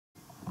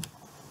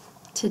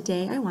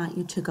Today I want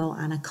you to go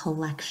on a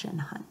collection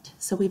hunt.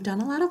 So we've done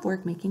a lot of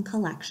work making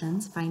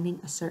collections, finding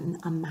a certain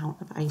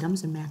amount of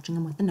items and matching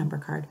them with the number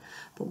card,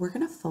 but we're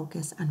going to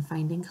focus on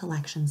finding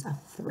collections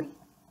of 3.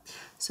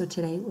 So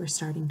today we're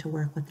starting to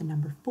work with the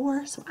number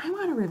 4, so I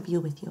want to review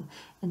with you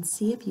and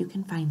see if you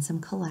can find some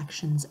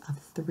collections of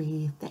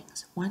 3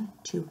 things. 1,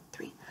 2,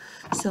 3.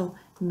 So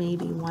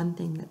maybe one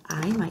thing that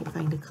I might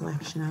find a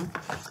collection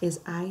of is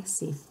I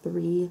see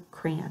 3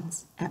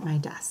 crayons at my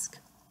desk.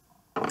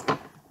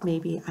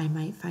 Maybe I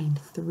might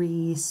find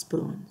 3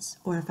 spoons,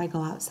 or if I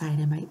go outside,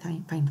 I might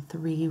find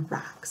 3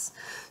 rocks.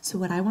 So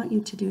what I want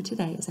you to do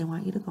today is I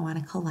want you to go on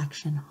a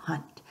collection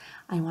hunt.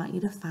 I want you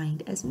to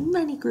find as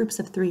many groups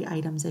of 3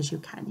 items as you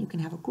can. You can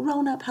have a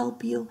grown-up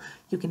help you,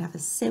 you can have a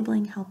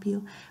sibling help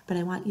you, but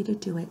I want you to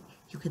do it.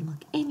 You can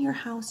look in your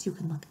house, you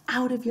can look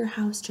out of your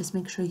house, just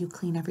make sure you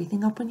clean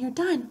everything up when you're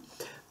done.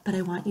 But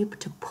I want you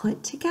to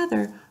put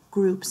together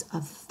groups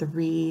of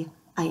 3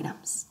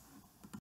 items.